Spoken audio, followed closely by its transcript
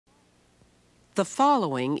The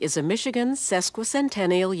following is a Michigan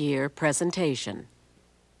Sesquicentennial Year presentation.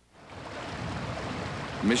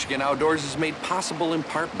 Michigan Outdoors is made possible in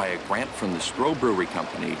part by a grant from the Stroh Brewery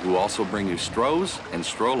Company, who also bring you Stroh's and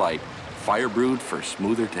Stroh Light, fire brewed for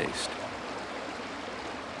smoother taste.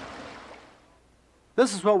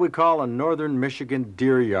 This is what we call a northern Michigan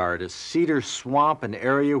deer yard, a cedar swamp, an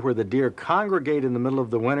area where the deer congregate in the middle of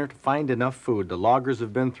the winter to find enough food. The loggers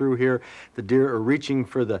have been through here. The deer are reaching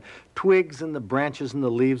for the twigs and the branches and the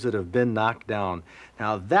leaves that have been knocked down.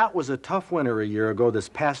 Now, that was a tough winter a year ago. This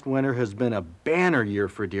past winter has been a banner year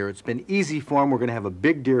for deer. It's been easy for them. We're going to have a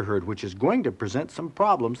big deer herd, which is going to present some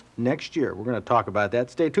problems next year. We're going to talk about that.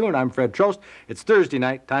 Stay tuned. I'm Fred Trost. It's Thursday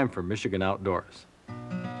night, time for Michigan Outdoors.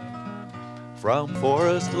 From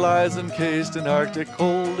forest lies encased in Arctic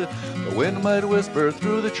cold, the wind might whisper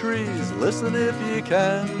through the trees. Listen if you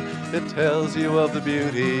can, it tells you of the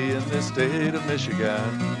beauty in this state of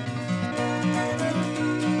Michigan.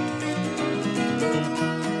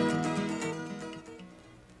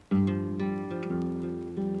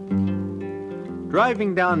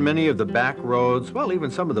 Driving down many of the back roads, well,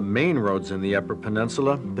 even some of the main roads in the Upper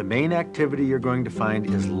Peninsula, the main activity you're going to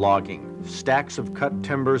find is logging. Stacks of cut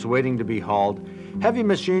timbers waiting to be hauled, heavy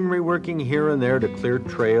machinery working here and there to clear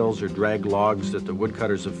trails or drag logs that the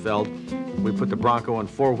woodcutters have felled. We put the Bronco on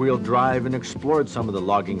four-wheel drive and explored some of the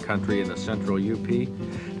logging country in the central UP.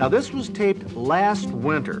 Now, this was taped last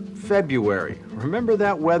winter, February. Remember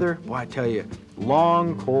that weather? Boy, I tell you,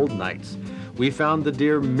 long, cold nights. We found the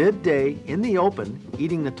deer midday in the open,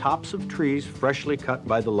 eating the tops of trees freshly cut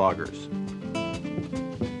by the loggers.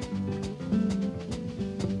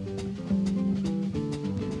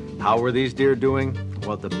 How were these deer doing?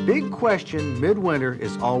 Well, the big question midwinter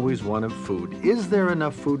is always one of food. Is there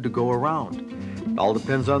enough food to go around? It all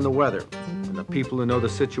depends on the weather. And the people who know the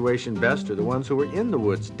situation best are the ones who are in the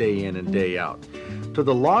woods day in and day out. To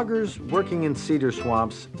the loggers working in cedar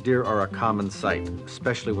swamps, deer are a common sight,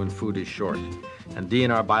 especially when food is short. And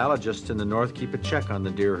DNR biologists in the north keep a check on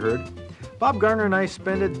the deer herd. Bob Garner and I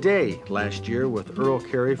spent a day last year with Earl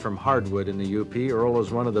Carey from Hardwood in the UP. Earl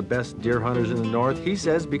is one of the best deer hunters in the north. He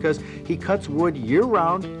says because he cuts wood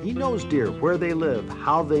year-round, he knows deer, where they live,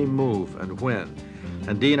 how they move, and when.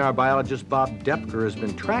 And DNR biologist Bob Depker has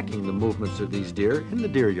been tracking the movements of these deer in the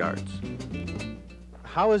deer yards.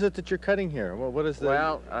 How is it that you're cutting here? Well, what is the...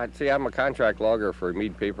 Well, see, I'm a contract logger for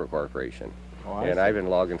Mead Paper Corporation, and I've been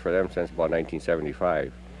logging for them since about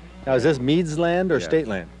 1975. Now, is this Mead's land or state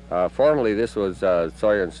land? Formerly, this was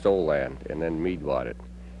Sawyer and Stoll land, and then Mead bought it.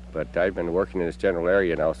 But I've been working in this general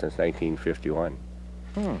area now since 1951.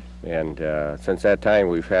 And since that time,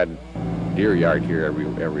 we've had deer yard here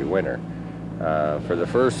every winter. For the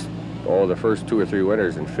first 2 or 3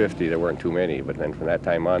 winters in 50, there weren't too many, but then from that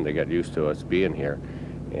time on, they got used to us being here.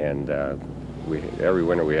 And every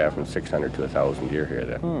winter we have from 600 to 1,000 deer here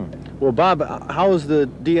then. Well, Bob, how is the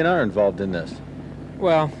DNR involved in this?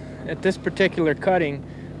 Well, at this particular cutting,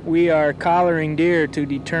 we are collaring deer to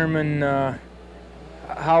determine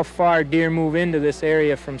how far deer move into this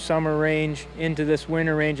area from summer range into this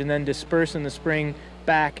winter range and then disperse in the spring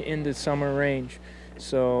back into summer range.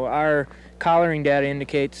 So our collaring data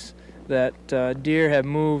indicates that deer have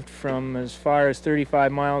moved from as far as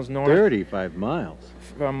 35 miles north. 35 miles?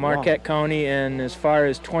 From Marquette County and as far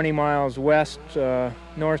as 20 miles west,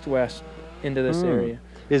 northwest into this area.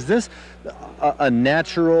 Is this a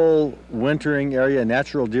natural wintering area, a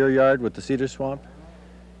natural deer yard with the cedar swamp?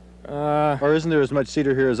 Or isn't there as much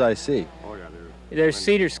cedar here as I see? Oh, yeah, there's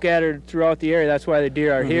cedar scattered throughout the area. That's why the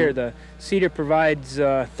deer are here. The cedar provides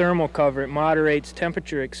thermal cover. It moderates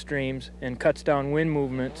temperature extremes and cuts down wind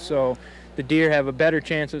movement, so the deer have a better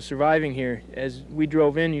chance of surviving here. As we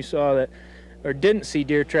drove in, you saw that, or didn't see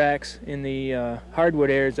deer tracks in the hardwood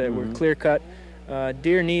areas that were clear cut.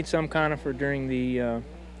 Deer need some conifer during the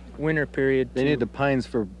winter period. They need the pines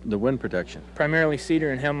for the wind protection. Primarily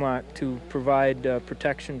cedar and hemlock to provide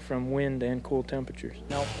protection from wind and cold temperatures.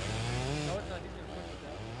 No.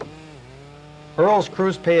 Earl's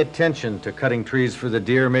crews pay attention to cutting trees for the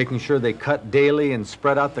deer, making sure they cut daily and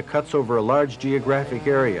spread out the cuts over a large geographic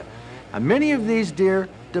area. And many of these deer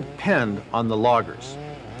depend on the loggers.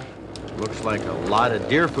 Looks like a lot of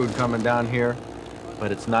deer food coming down here,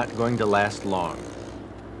 but it's not going to last long.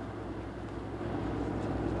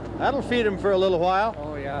 That'll feed them for a little while.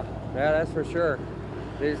 Oh, yeah. Yeah, that's for sure.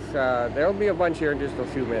 There'll be a bunch here in just a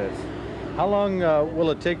few minutes. How long will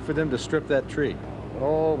it take for them to strip that tree?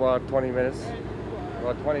 Oh, about 20 minutes.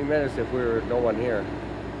 About 20 minutes if no one here.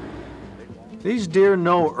 These deer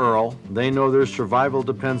know Earl. They know their survival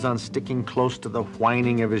depends on sticking close to the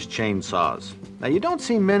whining of his chainsaws. Now, you don't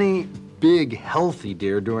see many big, healthy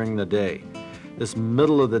deer during the day. This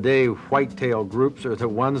middle-of-the-day whitetail groups are the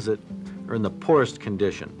ones that are in the poorest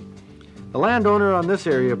condition. The landowner on this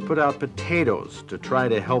area put out potatoes to try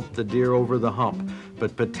to help the deer over the hump.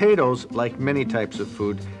 But potatoes, like many types of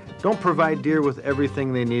food, don't provide deer with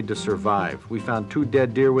everything they need to survive. We found 2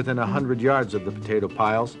 dead deer within 100 yards of the potato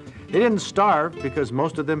piles. They didn't starve because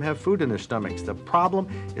most of them have food in their stomachs. The problem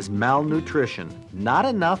is malnutrition, not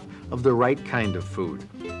enough of the right kind of food.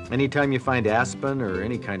 Anytime you find aspen or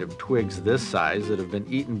any kind of twigs this size that have been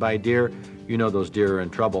eaten by deer, you know those deer are in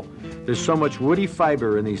trouble. There's so much woody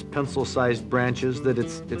fiber in these pencil-sized branches that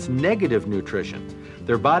it's negative nutrition.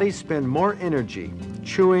 Their bodies spend more energy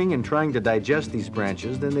chewing and trying to digest these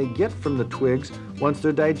branches than they get from the twigs once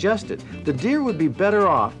they're digested. The deer would be better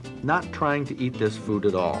off not trying to eat this food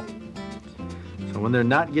at all. So when they're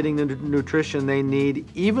not getting the nutrition they need,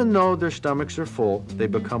 even though their stomachs are full, they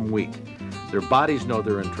become weak. Their bodies know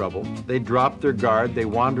they're in trouble. They drop their guard. They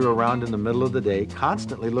wander around in the middle of the day,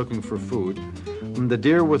 constantly looking for food. And the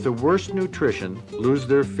deer with the worst nutrition lose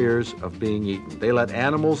their fears of being eaten. They let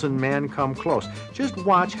animals and man come close. Just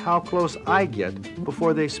watch how close I get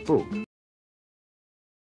before they spook.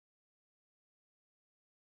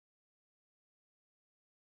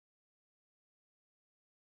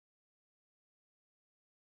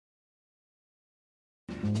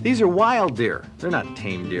 These are wild deer. They're not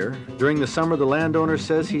tame deer. During the summer, the landowner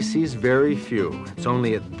says he sees very few. It's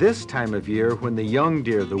only at this time of year when the young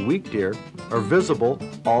deer, the weak deer, are visible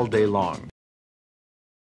all day long.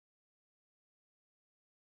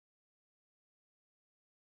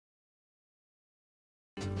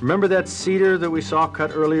 Remember that cedar that we saw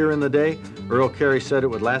cut earlier in the day? Earl Carey said it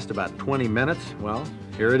would last about 20 minutes. Well,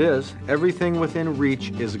 here it is. Everything within reach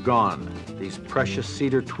is gone. These precious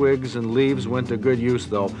cedar twigs and leaves went to good use,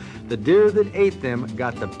 though. The deer that ate them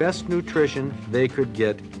got the best nutrition they could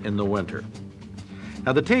get in the winter.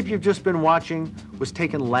 Now, the tape you've just been watching was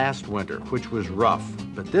taken last winter, which was rough.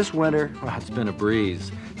 But this winter, well, it's been a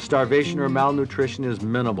breeze. Starvation or malnutrition is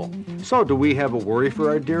minimal. So, do we have a worry for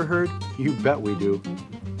our deer herd? You bet we do.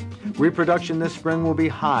 Reproduction this spring will be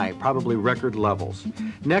high, probably record levels.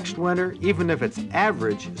 Next winter, even if it's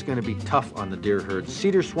average, it's going to be tough on the deer herd.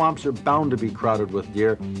 Cedar swamps are bound to be crowded with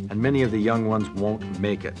deer, and many of the young ones won't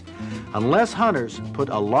make it. Unless hunters put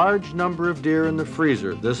a large number of deer in the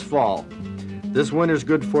freezer this fall, this winter's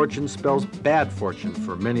good fortune spells bad fortune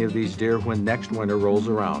for many of these deer when next winter rolls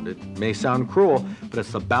around. It may sound cruel, but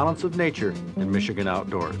it's the balance of nature in Michigan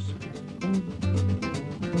outdoors.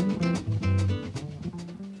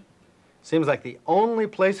 Seems like the only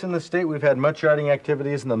place in the state we've had much yarding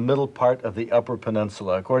activity is in the middle part of the Upper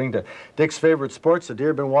Peninsula. According to Dick's Favorite Sports, the deer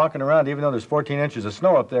have been walking around even though there's 14 inches of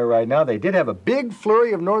snow up there right now. They did have a big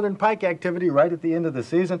flurry of northern pike activity right at the end of the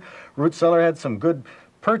season. Root Cellar had some good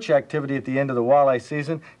perch activity at the end of the walleye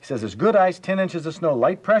season. He says there's good ice, 10 inches of snow,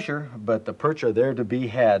 light pressure, but the perch are there to be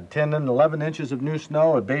had. 10 and 11 inches of new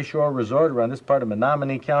snow at Bayshore Resort around this part of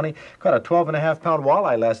Menominee County. Caught a 12.5-pound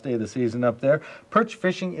walleye last day of the season up there. Perch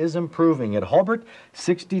fishing is improving. At Hulbert,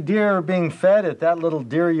 60 deer are being fed at that little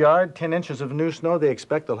deer yard. 10 inches of new snow. They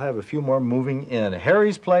expect they'll have a few more moving in.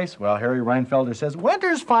 Harry's place, well, Harry Reinfelder says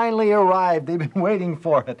winter's finally arrived. They've been waiting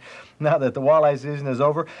for it. Now that the walleye season is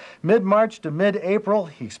over, mid-March to mid-April,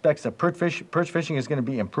 he expects that perch fishing is going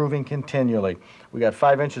to be improving continually. We got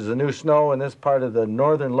 5 inches of new snow in this part of the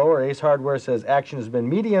northern lower. Ace Hardware says action has been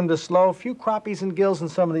medium to slow. Few crappies and gills in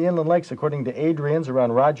some of the inland lakes, according to Adrian's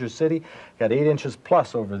around Rogers City. Got 8 inches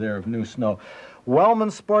plus over there of new snow. Wellman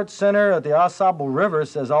Sports Center at the Au River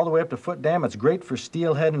says all the way up to Foot Dam, it's great for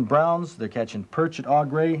steelhead and browns. They're catching perch at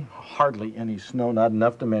Augrey. Hardly any snow, not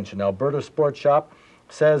enough to mention. Alberta Sports Shop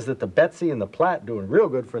says that the Betsy and the Platte doing real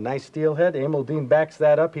good for nice steelhead. Emil Dean backs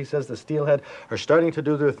that up. He says the steelhead are starting to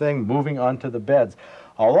do their thing, moving onto the beds.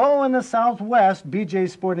 Although in the southwest,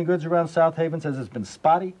 BJ's Sporting Goods around South Haven says it's been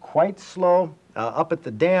spotty, quite slow. Up at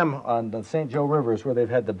the dam on the St. Joe River is where they've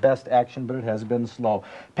had the best action, but it has been slow.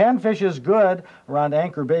 Panfish is good around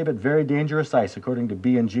Anchor Bay, but very dangerous ice, according to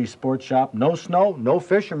B&G Sports Shop. No snow, no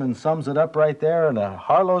fisherman sums it up right there, and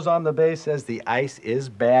Harlow's on the bay says the ice is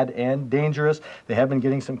bad and dangerous. They have been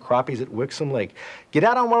getting some crappies at Wixom Lake. Get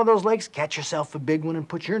out on one of those lakes, catch yourself a big one, and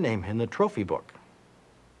put your name in the trophy book.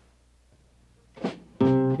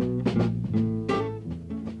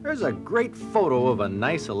 There's a great photo of a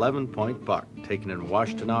nice 11-point buck taken in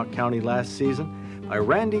Washtenaw County last season by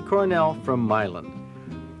Randy Cornell from Milan.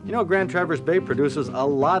 You know, Grand Traverse Bay produces a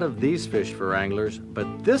lot of these fish for anglers,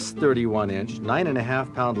 but this 31-inch,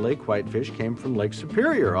 9.5-pound lake whitefish came from Lake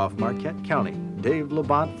Superior off Marquette County. Dave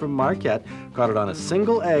Labont from Marquette caught it on a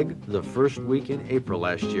single egg the first week in April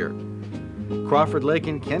last year. Crawford Lake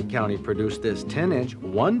in Kent County produced this 10-inch,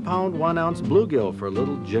 1-pound, 1-ounce bluegill for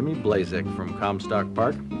little Jimmy Blazek from Comstock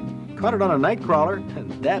Park. Caught it on a night crawler,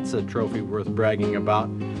 and that's a trophy worth bragging about.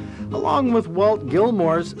 Along with Walt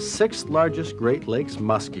Gilmore's 6th largest Great Lakes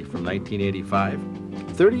muskie from 1985.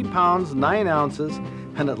 30 pounds, 9 ounces,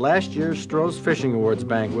 and at last year's Trost Fishing Awards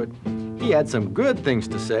banquet, he had some good things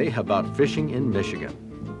to say about fishing in Michigan.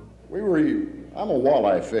 I'm a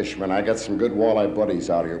walleye fisherman. I got some good walleye buddies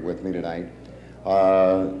out here with me tonight.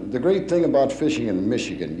 The great thing about fishing in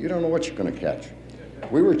Michigan, you don't know what you're going to catch.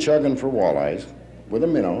 We were chugging for walleyes with a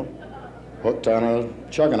minnow, hooked on a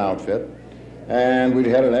chugging outfit, and we'd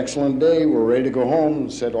had an excellent day. We were ready to go home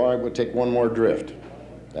and said, oh, I would take one more drift.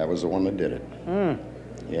 That was the one that did it.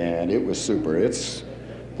 And it was super. It's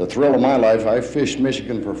the thrill of my life. I fished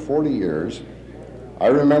Michigan for 40 years. I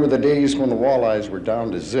remember the days when the walleyes were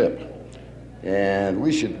down to zip. And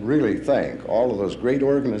we should really thank all of those great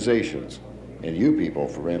organizations and you people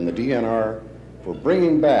and the DNR for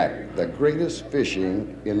bringing back the greatest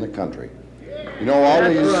fishing in the country. You know,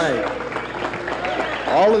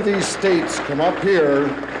 all of these states come up here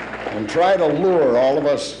and try to lure all of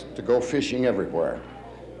us to go fishing everywhere.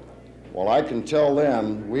 Well, I can tell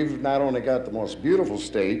them we've not only got the most beautiful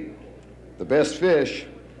state, the best fish,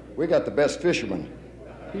 we got the best fishermen.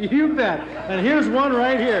 You bet. And here's one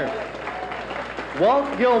right here.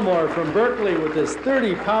 Walt Gilmore from Berkeley with his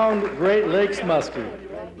 30-pound Great Lakes muskie.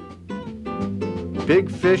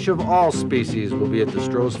 Big fish of all species will be at the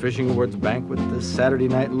Trost Fishing Awards banquet this Saturday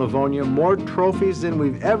night in Livonia. More trophies than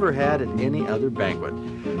we've ever had at any other banquet.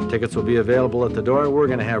 Tickets will be available at the door. We're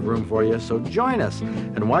going to have room for you, so join us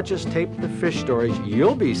and watch us tape the fish stories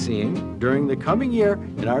you'll be seeing during the coming year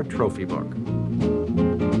in our trophy book.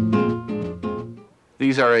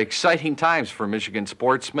 These are exciting times for Michigan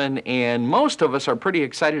sportsmen, and most of us are pretty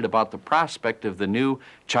excited about the prospect of the new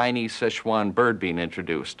Chinese Sichuan bird being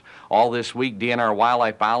introduced. All this week, DNR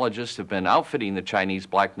wildlife biologists have been outfitting the Chinese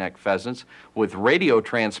black-necked pheasants with radio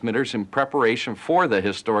transmitters in preparation for the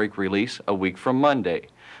historic release a week from Monday.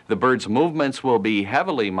 The bird's movements will be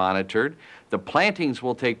heavily monitored. The plantings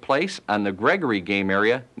will take place on the Gregory Game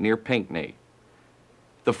Area near Pinckney.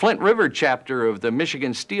 The Flint River chapter of the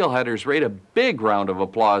Michigan Steelheaders rate a big round of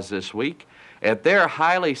applause this week. At their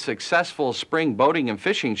highly successful spring boating and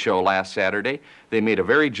fishing show last Saturday, they made a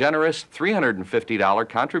very generous $350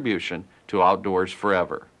 contribution to Outdoors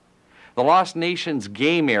Forever. The Lost Nations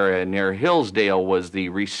Game Area near Hillsdale was the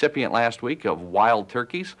recipient last week of wild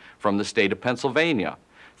turkeys from the state of Pennsylvania.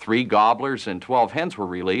 3 gobblers and 12 hens were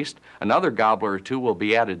released. Another gobbler or 2 will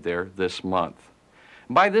be added there this month.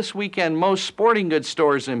 By this weekend, most sporting goods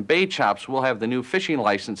stores and bait shops will have the new fishing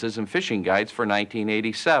licenses and fishing guides for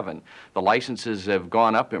 1987. The licenses have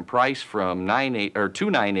gone up in price from to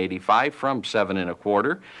 $9.85 from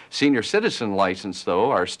 $7.25. Senior citizen licenses,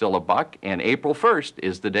 though, are still $1, and April 1st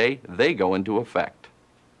is the day they go into effect.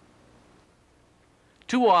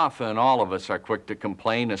 Too often, all of us are quick to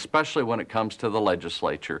complain, especially when it comes to the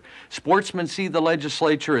legislature. Sportsmen see the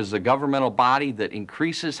legislature as a governmental body that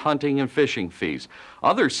increases hunting and fishing fees.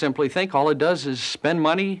 Others simply think all it does is spend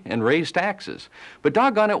money and raise taxes. But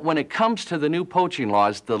doggone it, when it comes to the new poaching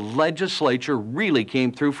laws, the legislature really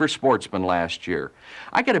came through for sportsmen last year.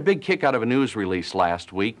 I got a big kick out of a news release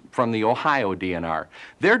last week from the Ohio DNR.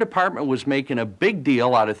 Their department was making a big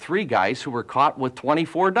deal out of 3 guys who were caught with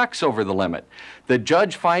 24 ducks over the limit. The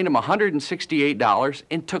judge fined them $168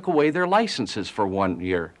 and took away their licenses for 1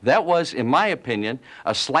 year. That was, in my opinion,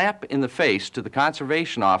 a slap in the face to the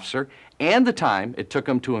conservation officer and the time it took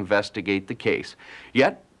them to investigate the case.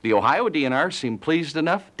 Yet, the Ohio DNR seemed pleased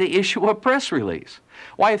enough to issue a press release.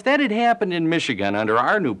 Why, if that had happened in Michigan under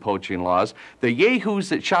our new poaching laws, the yahoos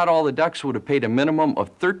that shot all the ducks would have paid a minimum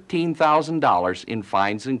of $13,000 in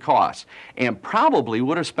fines and costs, and probably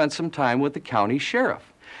would have spent some time with the county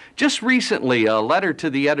sheriff. Just recently, a letter to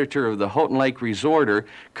the editor of the Houghton Lake Resorter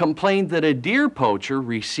complained that a deer poacher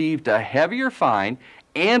received a heavier fine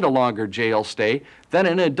and a longer jail stay than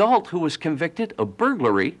an adult who was convicted of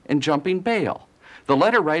burglary and jumping bail. The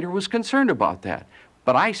letter writer was concerned about that,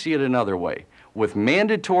 but I see it another way. With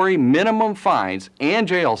mandatory minimum fines and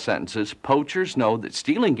jail sentences, poachers know that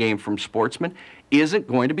stealing game from sportsmen isn't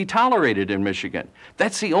going to be tolerated in Michigan.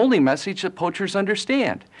 That's the only message that poachers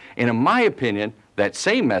understand. And in my opinion, that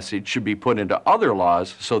same message should be put into other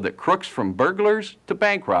laws so that crooks from burglars to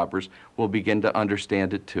bank robbers will begin to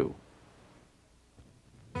understand it too.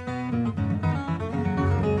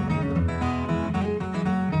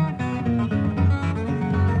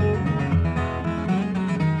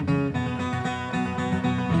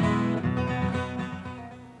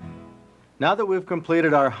 Now that we've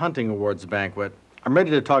completed our hunting awards banquet, I'm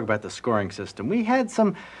ready to talk about the scoring system. We had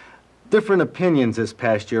some different opinions this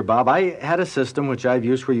past year, Bob. I had a system which I've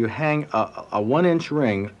used where you hang a 1-inch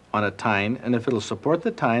ring on a tine, and if it'll support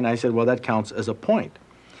the tine, I said, well, that counts as a point.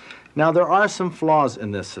 Now, there are some flaws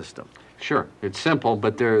in this system. Sure, it's simple,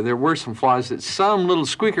 but there were some flaws that some little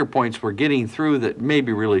squeaker points were getting through that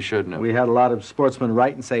maybe really shouldn't have. We had a lot of sportsmen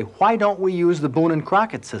write and say, why don't we use the Boone and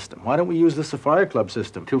Crockett system? Why don't we use the Safari Club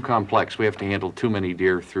system? Too complex. We have to handle too many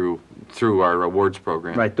deer through our awards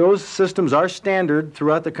program. Right, those systems are standard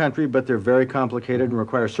throughout the country, but they're very complicated and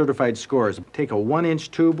require certified scores. Take a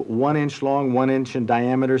 1-inch tube, 1 inch long, 1 inch in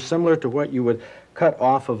diameter, similar to what you would cut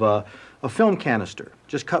off of a film canister.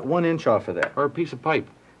 Just cut 1 inch off of that. Or a piece of pipe.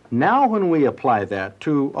 Now when we apply that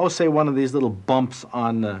to, say one of these little bumps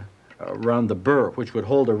on around the burr, which would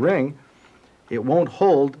hold a ring, it won't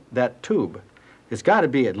hold that tube. It's got to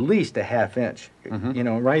be at least a 1/2 inch. You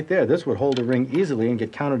know, right there. This would hold a ring easily and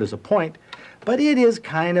get counted as a point, but it is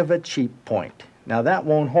kind of a cheap point. Now that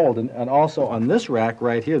won't hold, and also on this rack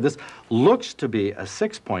right here, this looks to be a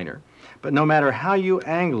 6-pointer, but no matter how you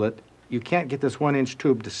angle it, you can't get this 1-inch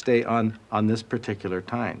tube to stay on this particular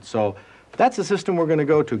tine. So that's the system we're going to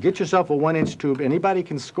go to. Get yourself a 1-inch tube. Anybody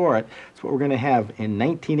can score it. That's what we're going to have in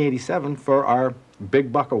 1987 for our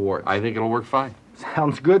Big Buck Awards. I think it'll work fine.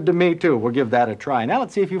 Sounds good to me, too. We'll give that a try. Now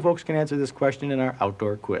let's see if you folks can answer this question in our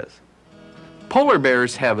outdoor quiz. Polar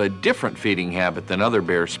bears have a different feeding habit than other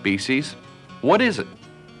bear species. What is it?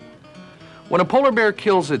 When a polar bear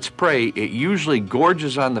kills its prey, it usually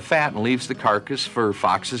gorges on the fat and leaves the carcass for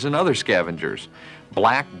foxes and other scavengers.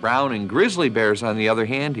 Black, brown, and grizzly bears, on the other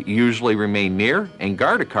hand, usually remain near and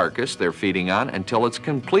guard a carcass they're feeding on until it's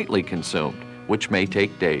completely consumed, which may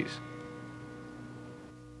take days.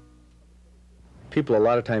 People a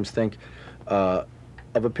lot of times think of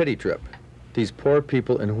a pity trip. These poor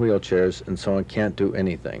people in wheelchairs and so on can't do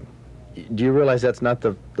anything. Do you realize that's not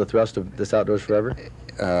the thrust of this Outdoors Forever?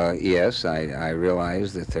 Yes, I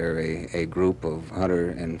realize that they're a group of hunter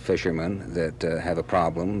and fishermen that have a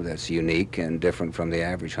problem that's unique and different from the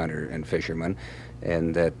average hunter and fisherman,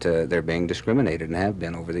 and that they're being discriminated and have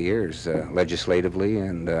been over the years, legislatively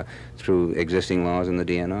and through existing laws in the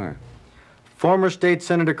DNR. Former State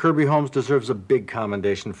Senator Kirby Holmes deserves a big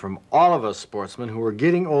commendation from all of us sportsmen who are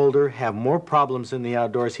getting older, have more problems in the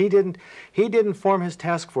outdoors. He didn't form his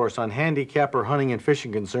task force on handicapper hunting and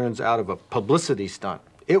fishing concerns out of a publicity stunt.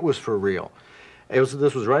 It was for real.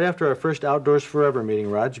 This was right after our first Outdoors Forever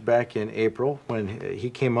meeting, Raj, back in April, when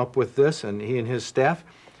he came up with this, and he and his staff.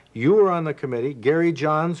 You were on the committee. Gary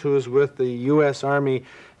Johns, who is with the U.S. Army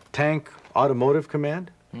Tank Automotive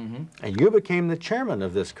Command, and you became the chairman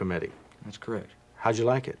of this committee. That's correct. How'd you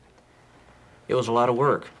like it? It was a lot of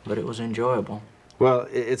work, but it was enjoyable. Well,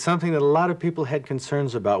 it's something that a lot of people had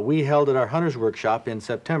concerns about. We held at our Hunters Workshop in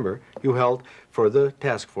September, you held for the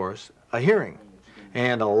task force a hearing.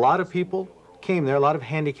 And a lot of people came there, a lot of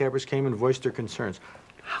handicappers came and voiced their concerns.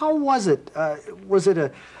 How was it? Was it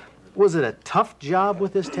a tough job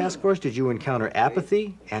with this task force? Did you encounter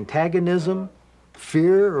apathy, antagonism,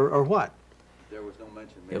 fear, or what?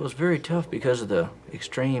 It was very tough because of the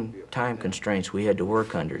extreme time constraints we had to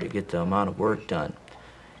work under to get the amount of work done.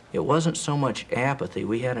 It wasn't so much apathy.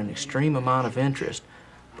 We had an extreme amount of interest,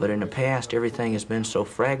 but in the past everything has been so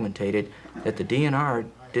fragmented that the DNR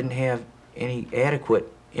didn't have any adequate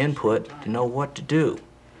input to know what to do.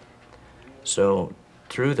 So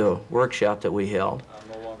through the workshop that we held,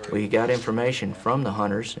 we got information from the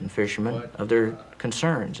hunters and fishermen of their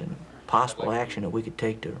concerns and possible action that we could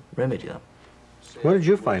take to remedy them. What did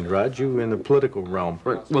you find, Raj, you in the political realm?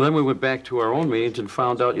 Right. Well, then we went back to our own meetings and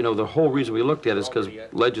found out, the whole reason we looked at it is because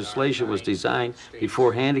legislation was designed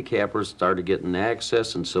before handicappers started getting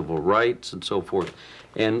access and civil rights and so forth.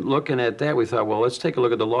 And looking at that, we thought, well, let's take a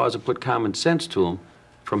look at the laws and put common sense to them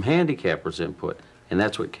from handicappers' input. And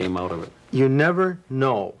that's what came out of it. You never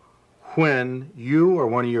know when you or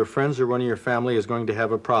one of your friends or one of your family is going to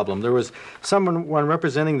have a problem. There was someone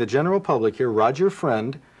representing the general public here, Roger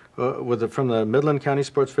Friend, from the Midland County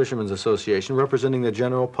Sports Fishermen's Association, representing the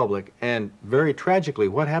general public. And very tragically,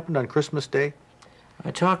 what happened on Christmas Day?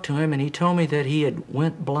 I talked to him and he told me that he had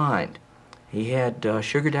went blind. He had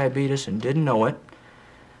sugar diabetes and didn't know it.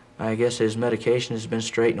 I guess his medication has been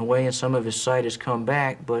straightened away and some of his sight has come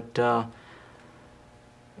back, but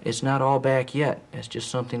it's not all back yet. It's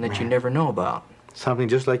just something that you never know about. Something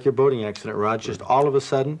just like your boating accident, Rod, just all of a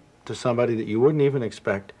sudden to somebody that you wouldn't even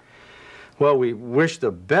expect. Well, we wish the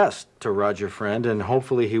best to Roger Friend, and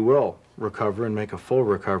hopefully he will recover and make a full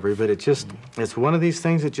recovery, but it's one of these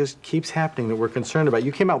things that just keeps happening that we're concerned about.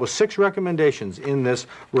 You came out with 6 recommendations in this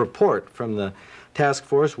report from the task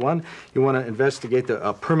force. One, you want to investigate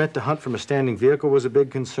a permit to hunt from a standing vehicle was a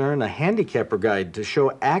big concern. A handicapper guide to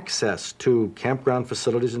show access to campground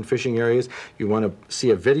facilities and fishing areas. You want to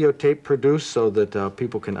see a videotape produced so that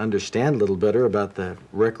people can understand a little better about the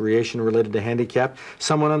recreation related to handicap.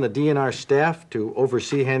 Someone on the DNR staff to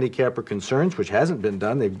oversee handicapper concerns, which hasn't been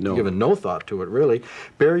done. They've given no thought to it, really.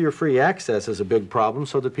 Barrier-free access is a big problem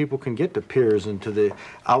so that people can get to piers and to the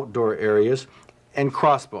outdoor areas. And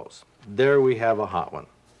crossbows. There we have a hot one.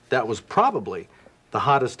 That was probably the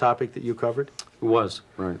hottest topic that you covered? It was.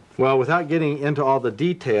 Right. Well, without getting into all the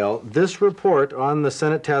detail, this report on the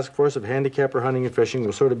Senate Task Force of Handicapper Hunting and Fishing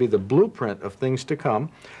will sort of be the blueprint of things to come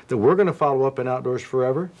that we're going to follow up in Outdoors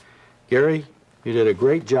Forever. Gary, you did a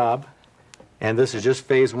great job, and this is just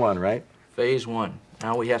phase one, right? Phase one.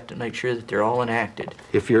 Now we have to make sure that they're all enacted.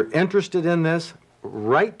 If you're interested in this,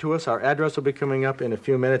 write to us. Our address will be coming up in a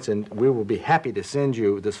few minutes, and we will be happy to send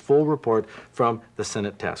you this full report from the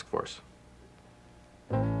Senate Task Force.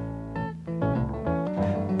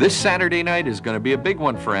 This Saturday night is going to be a big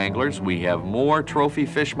one for anglers. We have more trophy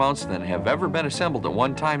fish mounts than have ever been assembled at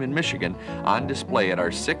one time in Michigan on display at our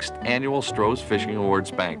 6th annual Trost Fishing Awards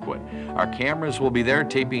banquet. Our cameras will be there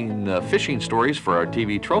taping the fishing stories for our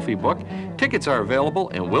TV trophy book. Tickets are available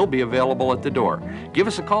and will be available at the door. Give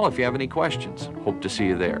us a call if you have any questions. Hope to see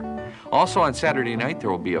you there. Also on Saturday night, there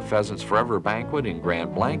will be a Pheasants Forever banquet in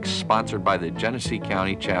Grand Blanc, sponsored by the Genesee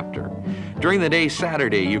County chapter. During the day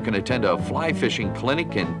Saturday, you can attend a fly fishing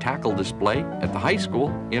clinic and tackle display at the high school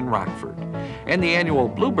in Rockford. And the annual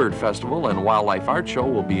Bluebird Festival and Wildlife Art Show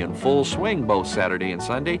will be in full swing both Saturday and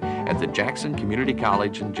Sunday at the Jackson Community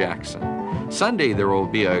College in Jackson. Sunday, there will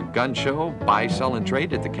be a gun show, buy, sell, and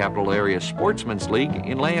trade at the Capital Area Sportsman's League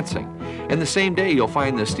in Lansing. And the same day, you'll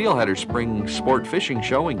find the Steelheader Spring Sport Fishing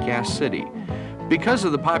Show in Cass City. Because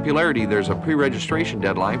of the popularity, there's a pre-registration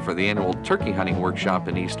deadline for the annual turkey hunting workshop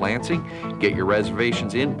in East Lansing. Get your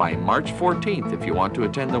reservations in by March 14th if you want to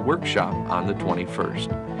attend the workshop on the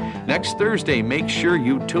 21st. Next Thursday, make sure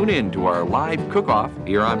you tune in to our live cook-off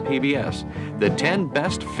here on PBS. The 10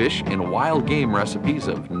 best fish and wild game recipes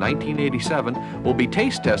of 1987 will be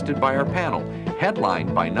taste tested by our panel,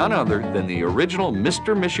 headlined by none other than the original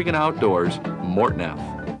Mr. Michigan Outdoors, Mort Neff.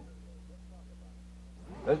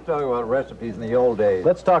 Let's talk about recipes in the old days.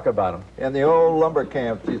 Let's talk about them. In the old lumber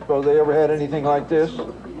camps, do you suppose they ever had anything like this?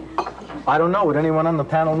 I don't know. Would anyone on the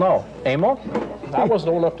panel know? Emil? I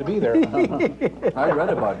wasn't old enough to be there. I read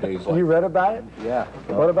about days like You read about it? Yeah.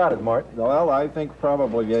 What about it, Mort? Well, I think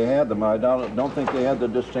probably they had them. I don't think they had the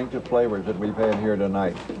distinctive flavors that we've had here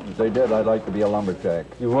tonight. If they did, I'd like to be a lumberjack.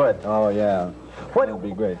 You would? Oh, yeah. That would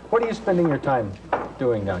be great. What are you spending your time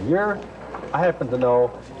doing now? I happen to know,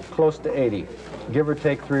 close to 80, give or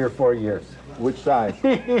take 3 or 4 years. Which side?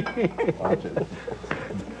 Watch it.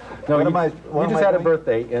 No, What you, am I- you what just am I had a doing?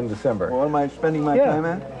 birthday in December. What am I spending my Yeah. time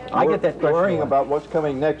at? I get that question Worrying a lot. about what's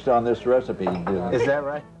coming next on this recipe. Is that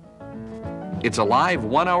right? It's a live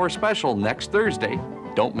 1-hour special next Thursday.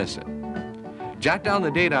 Don't miss it. Jot down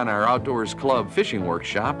the date on our Outdoors Club fishing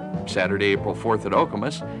workshop, Saturday, April 4th at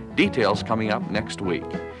Okemos. Details coming up next week.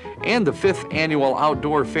 And the 5th annual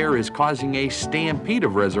Outdoor Fair is causing a stampede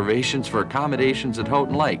of reservations for accommodations at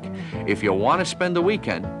Houghton Lake. If you want to spend the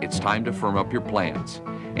weekend, it's time to firm up your plans.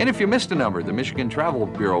 And if you missed a number, the Michigan Travel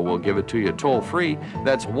Bureau will give it to you toll-free.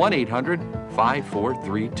 That's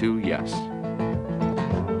 1-800-5432-YES.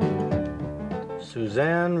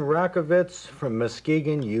 Suzanne Rakovitz from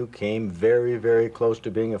Muskegon, you came very, very close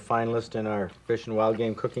to being a finalist in our Fish and Wild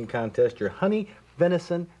Game Cooking Contest. Your honey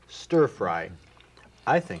venison stir fry,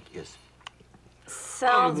 I think, is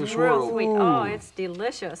Sounds real sweet. Oh, it's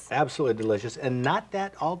delicious. absolutely delicious and not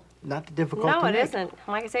difficult No, to it make. isn't.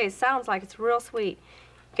 Like I say, it sounds like it's real sweet.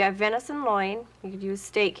 You got venison loin. You could use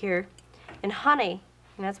steak here, and honey,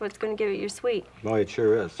 and that's what's going to give it your sweet. Boy, it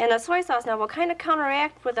sure is. And a soy sauce now will kind of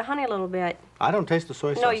counteract with the honey a little bit. I don't taste the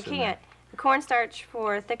soy sauce. No, you in there. can't. Cornstarch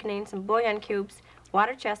for thickening, some bouillon cubes,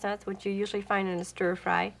 water chestnuts, which you usually find in a stir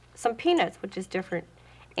fry, some peanuts, which is different,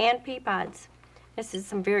 and pea pods. This is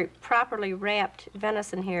some very properly wrapped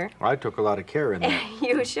venison here. I took a lot of care in that.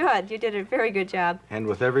 You should. You did a very good job. And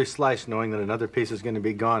with every slice, knowing that another piece is going to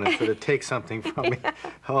be gone, it sort of takes something from me.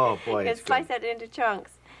 Oh, boy, And it's slice good. that into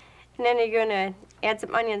chunks. And then you're going to add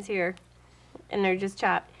some onions here, and they're just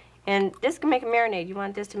chopped. And this can make a marinade. You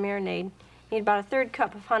want this to marinate. You need about a 1/3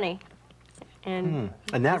 cup of honey. And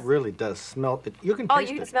And that really does smell. You can oh,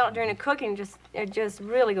 taste you can it. smell it during the cooking. It just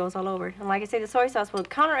really goes all over. And like I say, the soy sauce will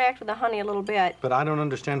counteract with the honey a little bit. But I don't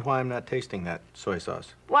understand why I'm not tasting that soy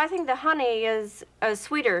sauce. Well, I think the honey is a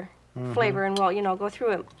sweeter flavor and will, go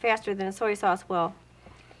through it faster than the soy sauce will.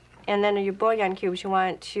 And then your bouillon cubes you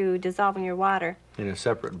want to dissolve in your water. In a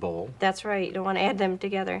separate bowl. That's right. You don't want to add them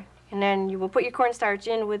together. And then you will put your cornstarch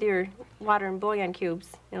in with your water and bouillon cubes.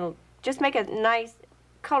 It'll just make it nice,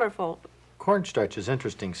 colorful. Cornstarch is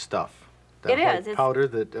interesting stuff. That It is. white powder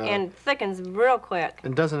that... and thickens real quick.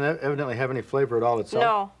 and doesn't evidently have any flavor at all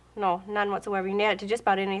itself? No, none whatsoever. You can add it to just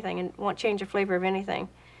about anything and it won't change the flavor of anything.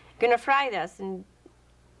 You're going to fry this, and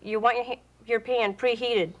you want your pan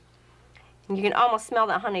preheated. And you can almost smell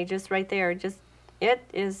that honey just right there. It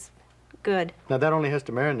is good. Now, that only has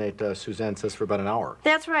to marinate, Suzanne says, for about an hour.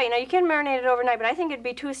 That's right. Now, you can marinate it overnight, but I think it'd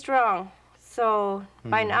be too strong. So,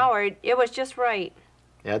 by an hour, it was just right.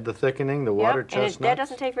 Add the thickening, the water chestnuts. And that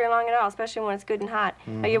doesn't take very long at all, especially when it's good and hot.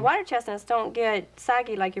 Now, your water chestnuts don't get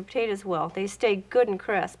soggy like your potatoes will. They stay good and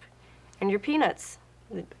crisp. And your peanuts,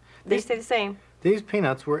 they stay the same. These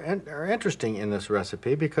peanuts are interesting in this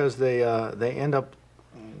recipe because they end up,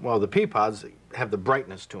 well, the pea pods have the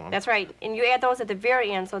brightness to them. That's right. And you add those at the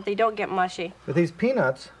very end so they don't get mushy. But these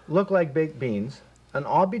peanuts look like baked beans, and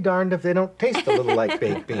I'll be darned if they don't taste a little like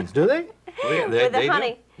baked beans, do they? Well, With the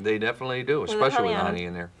honey. They definitely do, With the especially with honey on honey it.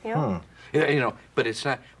 in there. Yeah. Yeah, you know, but it's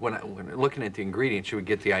not, when looking at the ingredients, you would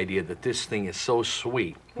get the idea that this thing is so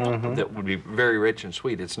sweet, that would be very rich and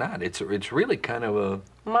sweet. It's not. It's really kind of a...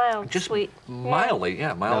 Mild, just sweet. Mildly,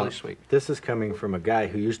 yeah, mildly Now, sweet. This is coming from a guy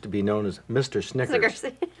who used to be known as Mr. Snickers.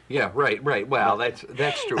 Snickers. Yeah, right. Well, that's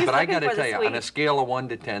true. But I got to for the tell you, sweet. on a scale of 1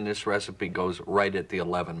 to 10, this recipe goes right at the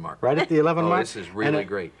 11 mark. Right at the 11 mark? This is really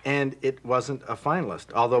great. And it wasn't a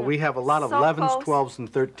finalist, although we have a lot of So 11s, close. 12s,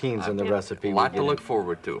 and 13s in the recipe. A lot we to get look in.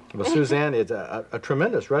 forward to. Well, Suzanne, it's a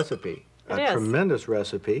tremendous recipe. It is. Tremendous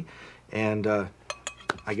recipe. And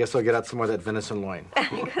I guess I'll get out some more of that venison loin.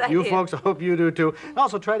 Good You idea. folks, I hope you do too.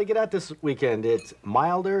 Also, try to get out this weekend. It's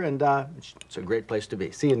milder and it's a great place to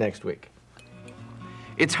be. See you next week.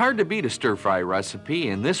 It's hard to beat a stir-fry recipe,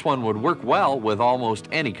 and this one would work well with almost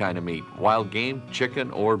any kind of meat, wild game,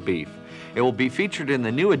 chicken, or beef. It will be featured in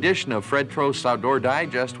the new edition of Fred Trost's Outdoor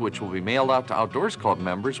Digest, which will be mailed out to Outdoors Club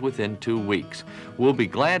members within 2 weeks. We'll be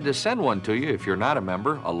glad to send one to you if you're not a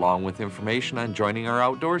member, along with information on joining our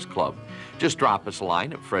Outdoors Club. Just drop us a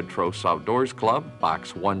line at Fred Trost's Outdoors Club,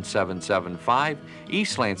 Box 1775,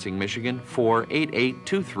 East Lansing, Michigan,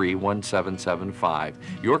 488-23-1775.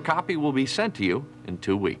 Your copy will be sent to you in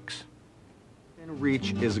 2 weeks.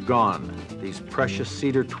 Reach is gone. These precious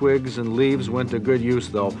cedar twigs and leaves went to good use,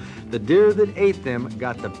 though. The deer that ate them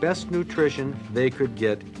got the best nutrition they could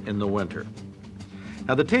get in the winter.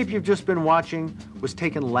 Now, the tape you've just been watching was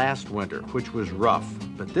taken last winter, which was rough.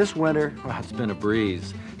 But this winter, well, it's been a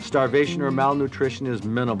breeze. Starvation or malnutrition is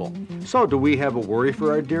minimal. So, do we have a worry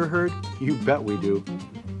for our deer herd? You bet we do.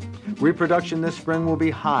 Reproduction this spring will be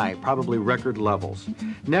high, probably record levels.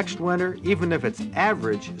 Next winter, even if it's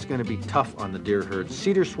average, it's going to be tough on the deer herd.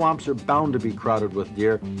 Cedar swamps are bound to be crowded with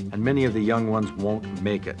deer, and many of the young ones won't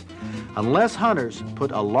make it. Unless hunters put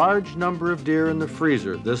a large number of deer in the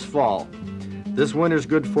freezer this fall, this winter's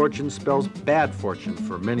good fortune spells bad fortune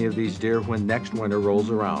for many of these deer when next winter rolls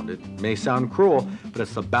around. It may sound cruel, but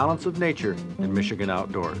it's the balance of nature in Michigan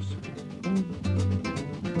Outdoors.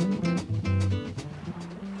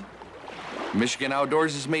 Michigan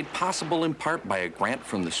Outdoors is made possible in part by a grant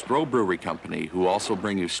from the Stroh Brewery Company, who also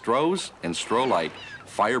bring you Stroh's and Stroh Light,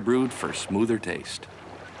 fire brewed for smoother taste.